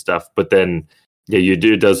characters and stuff, but then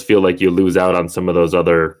it does feel like you lose out on some of those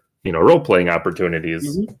other role-playing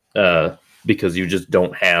opportunities because you just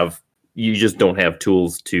don't have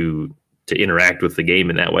tools to interact with the game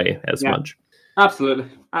in that way as much. Absolutely.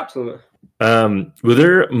 Were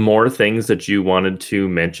there more things that you wanted to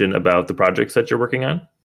mention about the projects that you're working on?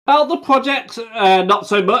 About the projects, not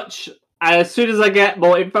so much. As soon as I get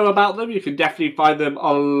more info about them, you can definitely find them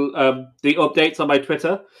on the updates on my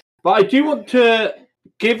Twitter. But I do want to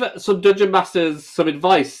give some Dungeon Masters some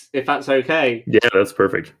advice, if that's okay. Yeah, that's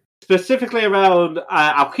perfect. Specifically around,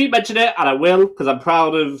 I'll keep mentioning it, and I will, because I'm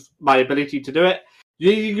proud of my ability to do it.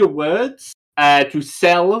 Using your words to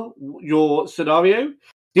sell your scenario.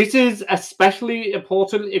 This is especially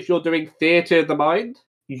important if you're doing theatre of the mind.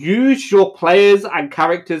 Use your players' and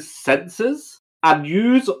characters' senses, and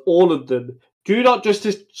use all of them. Do not just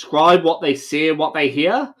describe what they see and what they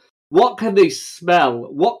hear. What can they smell?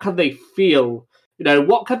 What can they feel?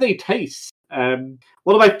 What can they taste? One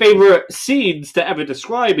of my favourite scenes to ever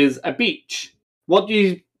describe is a beach. What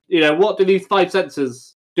do these five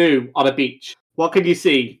senses do on a beach? What can you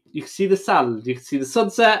see? You can see the sand. You can see the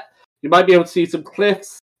sunset. You might be able to see some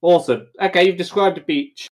cliffs. Awesome. Okay, you've described a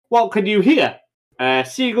beach. What can you hear?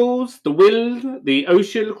 Seagulls, the wind, the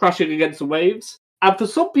ocean crashing against the waves. And for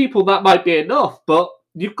some people that might be enough, but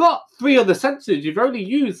you've got 3 other senses. You've only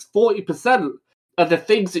used 40% of the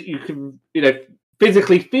things that you can,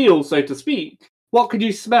 physically feel, so to speak. What can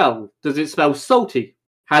you smell? Does it smell salty?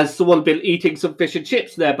 Has someone been eating some fish and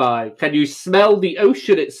chips nearby? Can you smell the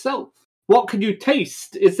ocean itself? What can you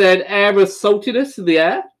taste? Is there an air of saltiness in the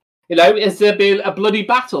air? Has there been a bloody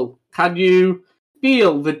battle? Can you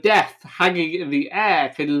feel the death hanging in the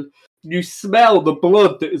air? Can you smell the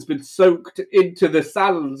blood that has been soaked into the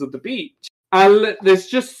sands of the beach? And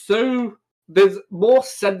there's more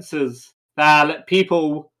senses than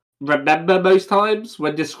people remember most times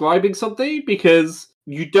when describing something, because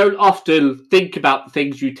you don't often think about the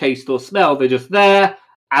things you taste or smell. They're just there,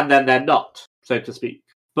 and then they're not, so to speak.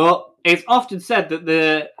 But it's often said that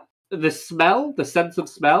the smell, the sense of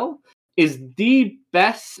smell, is the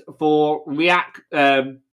best for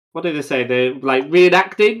what did they say? They're like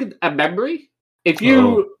reenacting a memory. If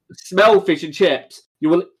you smell fish and chips, you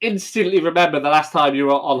will instantly remember the last time you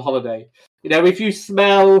were on holiday. If you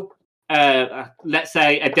smell, let's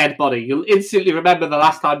say, a dead body, you'll instantly remember the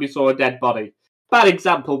last time you saw a dead body. Bad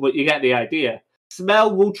example, but you get the idea.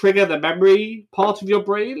 Smell will trigger the memory part of your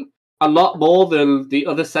brain a lot more than the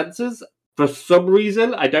other senses. For some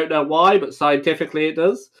reason, I don't know why, but scientifically it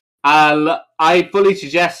does. And I fully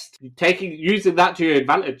suggest using that to your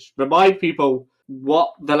advantage. Remind people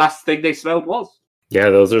what the last thing they smelled was. Yeah,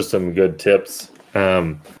 those are some good tips.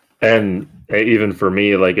 And even for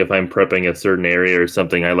me, like if I'm prepping a certain area or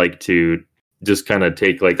something, I like to just kind of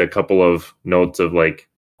take like a couple of notes of like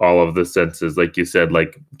all of the senses. Like you said,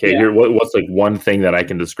 like, okay, here, what's like one thing that I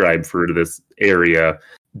can describe for this area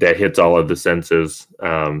that hits all of the senses?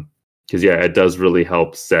 Because it does really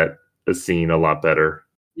help set the scene a lot better.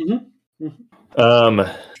 Mm-hmm.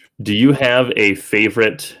 Mm-hmm. Do you have a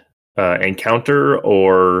favorite encounter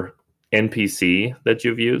or NPC that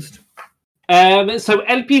you've used? So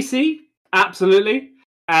NPC, absolutely.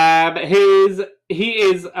 He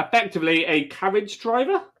is effectively a carriage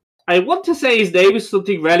driver. I want to say his name is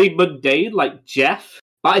something really mundane, like Jeff,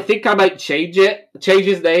 but I think I might change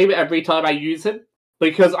his name every time I use him,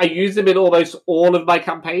 because I use him in almost all of my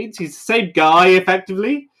campaigns. He's the same guy,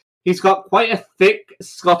 effectively. He's got quite a thick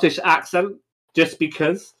Scottish accent, just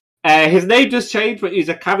because. His name does change, but he's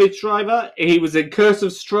a carriage driver. He was in Curse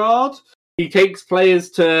of Strahd. He takes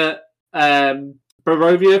players to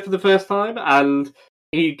Barovia for the first time, and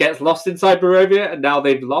he gets lost inside Barovia, and now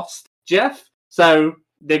they've lost Jeff. So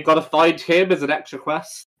they've got to find him as an extra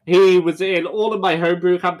quest. He was in all of my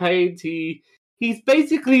homebrew campaigns. He's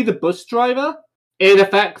basically the bus driver, in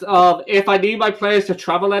effect of, if I need my players to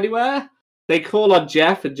travel anywhere, they call on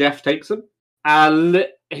Jeff, and Jeff takes them. And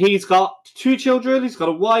he's got 2 children. He's got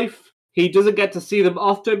a wife. He doesn't get to see them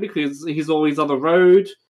often because he's always on the road.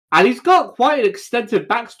 And he's got quite an extensive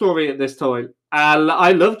backstory at this time. And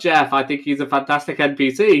I love Jeff. I think he's a fantastic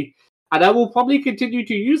NPC. And I will probably continue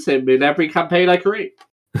to use him in every campaign I create.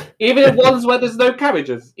 Even in ones where there's no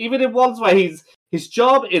carriages. Even in ones where his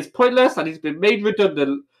job is pointless and he's been made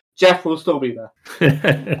redundant, Jeff will still be there.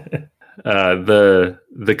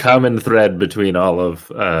 The common thread between all of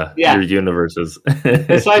your universes.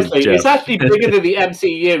 Precisely. It's actually bigger than the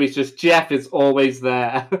MCU. It's just Jeff is always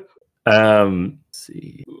there. Let's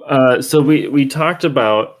see. So we talked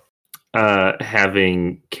about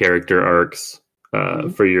having character arcs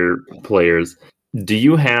for your players. Do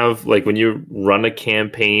you have, like, when you run a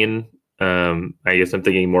campaign, I guess I'm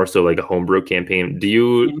thinking more so like a homebrew campaign, do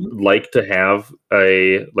you like to have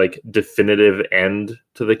a definitive end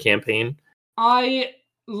to the campaign? I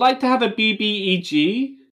like to have a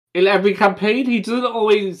BBEG in every campaign. He doesn't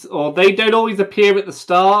always, or they don't always appear at the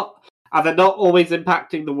start, and they're not always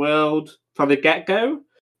impacting the world from the get-go.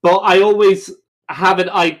 But I always have an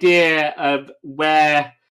idea of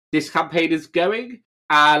where this campaign is going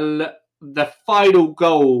and the final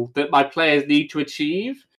goal that my players need to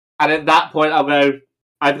achieve. And at that point, I'll go,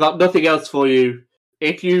 I've got nothing else for you.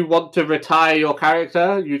 If you want to retire your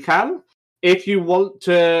character, you can. If you want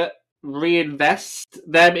to reinvest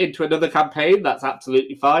them into another campaign, that's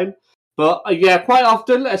absolutely fine. But yeah, quite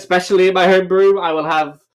often, especially in my homebrew, I will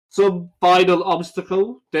have some final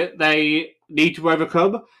obstacle that they need to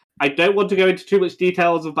overcome. I don't want to go into too much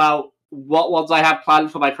details about what ones I have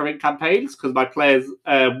planned for my current campaigns, because my players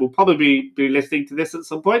will probably be listening to this at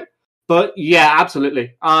some point. But yeah,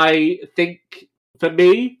 absolutely. I think, for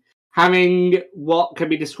me, having what can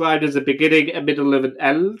be described as a beginning, a middle, and an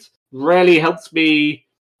end really helps me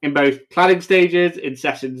in both planning stages, in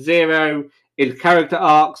session 0, in character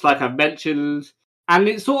arcs, like I've mentioned. And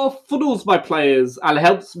it sort of funnels my players and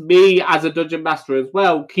helps me as a dungeon master as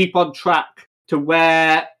well keep on track to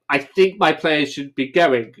where I think my players should be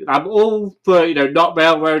going. I'm all for, not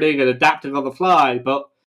railroading and adapting on the fly, but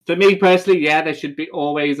for me personally, yeah, there should be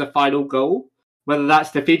always a final goal, whether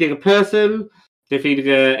that's defeating a person, defeating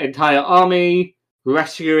an entire army,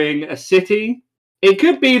 rescuing a city. It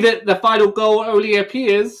could be that the final goal only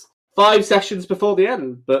appears 5 sessions before the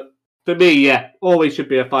end, but for me, yeah, always should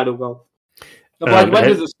be a final goal. When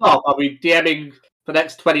does it stop? I'll be DMing for the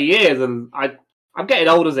next 20 years, and I'm getting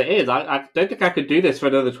old as it is. I don't think I could do this for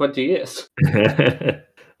another 20 years.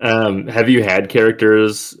 Have you had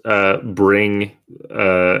characters bring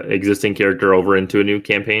existing character over into a new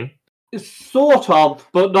campaign? Sort of,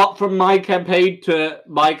 but not from my campaign to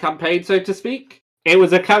my campaign, so to speak. It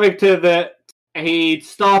was a character that he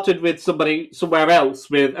started with somebody somewhere else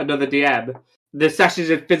with another DM. The sessions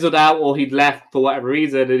had fizzled out or he'd left for whatever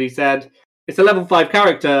reason, and he said, it's a level 5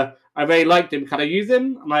 character. I really liked him. Can I use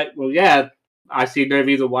him? I'm like, well, yeah, I see no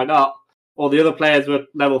reason why not. All the other players were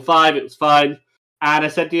level 5. It was fine. And I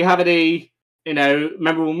said, do you have any,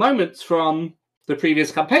 memorable moments from the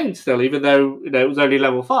previous campaign still, even though, it was only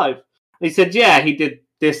level 5? And he said, yeah, he did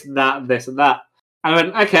this and that and this and that. And I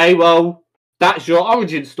went, okay, well, that's your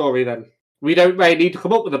origin story then. We don't really need to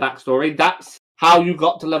come up with a backstory. That's how you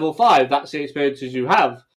got to level 5. That's the experiences you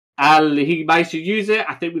have. And he managed to use it.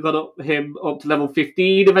 I think we got him up to level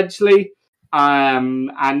 15 eventually.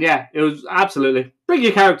 And yeah, it was absolutely bring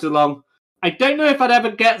your character along. I don't know if I'd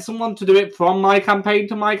ever get someone to do it from my campaign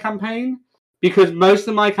to my campaign, because most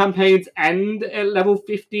of my campaigns end at level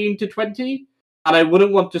 15 to 20, and I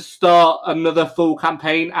wouldn't want to start another full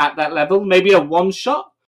campaign at that level. Maybe a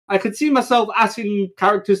one-shot. I could see myself asking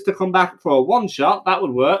characters to come back for a one-shot. That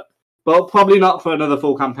would work, but probably not for another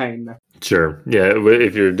full campaign. Sure. Yeah,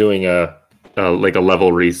 if you're doing a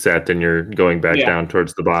level reset and you're going back down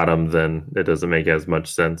towards the bottom, then it doesn't make as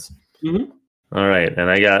much sense. Mm-hmm. All right, and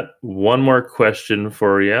I got one more question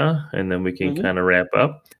for you, and then we can kind of wrap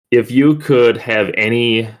up. If you could have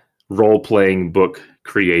any role-playing book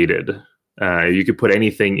created, you could put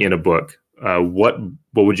anything in a book, what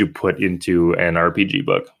would you put into an RPG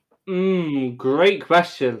book? Great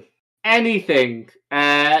question. Anything.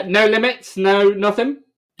 No limits, nothing?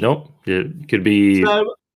 Nope. It could be...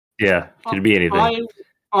 could be anything.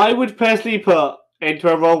 I would personally put into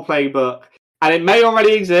a role-playing book, and it may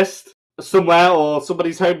already exist somewhere, or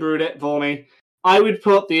somebody's homebrewed it for me. I would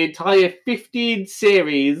put the entire 15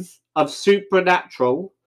 series of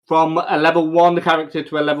Supernatural from a level 1 character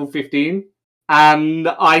to a level 15. And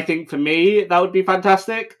I think for me, that would be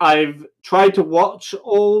fantastic. I've tried to watch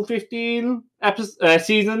all 15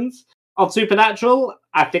 seasons of Supernatural.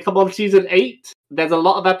 I think I'm on season 8. There's a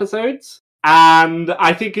lot of episodes. And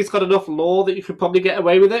I think it's got enough lore that you could probably get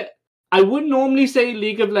away with it. I wouldn't normally say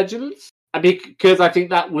League of Legends, because I think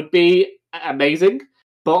that would be amazing.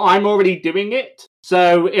 But I'm already doing it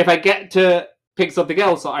So if I get to pick something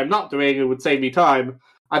else that I'm not doing and would save me time,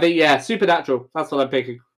 I think, yeah, Supernatural. That's what I'm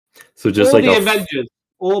picking. So just or like the Avengers,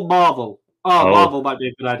 or Marvel. Oh, Marvel might be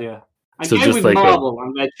a good idea. I'm So going just with like Marvel.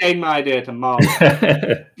 I'm going to change my idea to Marvel.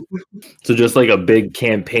 So just like a big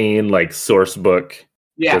campaign, like source book.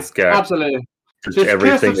 Yeah, that's got absolutely. just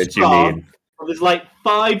everything that you need. There's like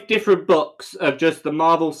 5 different books of just the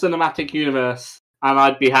Marvel Cinematic Universe, and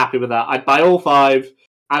I'd be happy with that. I'd buy all 5,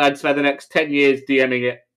 and I'd spend the next 10 years DMing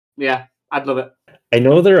it. Yeah, I'd love it. I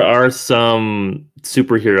know there are some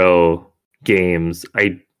superhero games.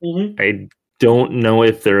 I don't know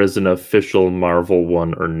if there is an official Marvel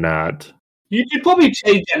one or not. You could probably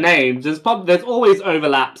change their names. There's always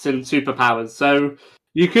overlaps in superpowers, so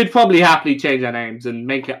you could probably happily change their names and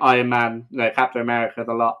make it Iron Man, Captain America,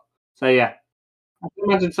 the lot. So yeah, I can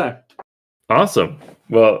imagine so. Awesome.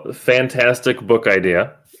 Well, fantastic book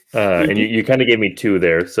idea. And you kind of gave me 2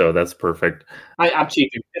 there, so that's perfect. I'm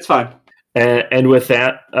cheating. It's fine. And with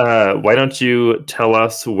that, why don't you tell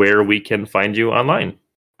us where we can find you online?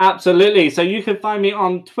 Absolutely. So you can find me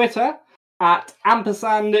on Twitter at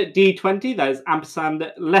Ampersand D20. That is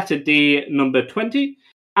Ampersand letter D number 20.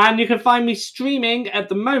 And you can find me streaming at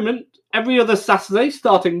the moment every other Saturday,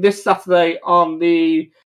 starting this Saturday on the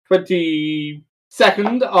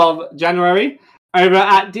 22nd of January, over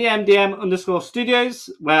at DMDM_studios,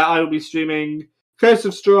 where I will be streaming Curse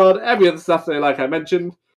of Strahd every other Saturday, like I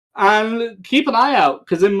mentioned. And keep an eye out,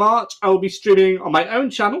 because in March I will be streaming on my own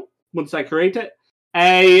channel, once I create it,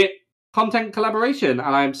 a content collaboration,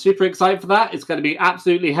 and I'm super excited for that. It's going to be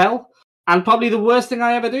absolutely hell, and probably the worst thing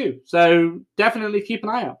I ever do. So definitely keep an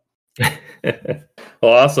eye out.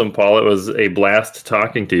 Well, awesome, Paul. It was a blast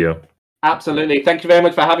talking to you. Absolutely. Thank you very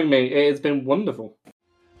much for having me. It has been wonderful.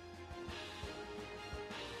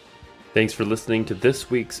 Thanks for listening to this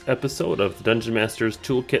week's episode of the Dungeon Master's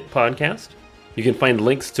Toolkit podcast. You can find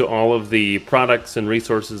links to all of the products and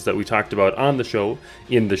resources that we talked about on the show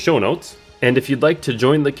in the show notes. And if you'd like to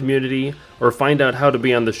join the community or find out how to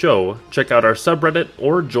be on the show, check out our subreddit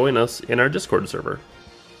or join us in our Discord server.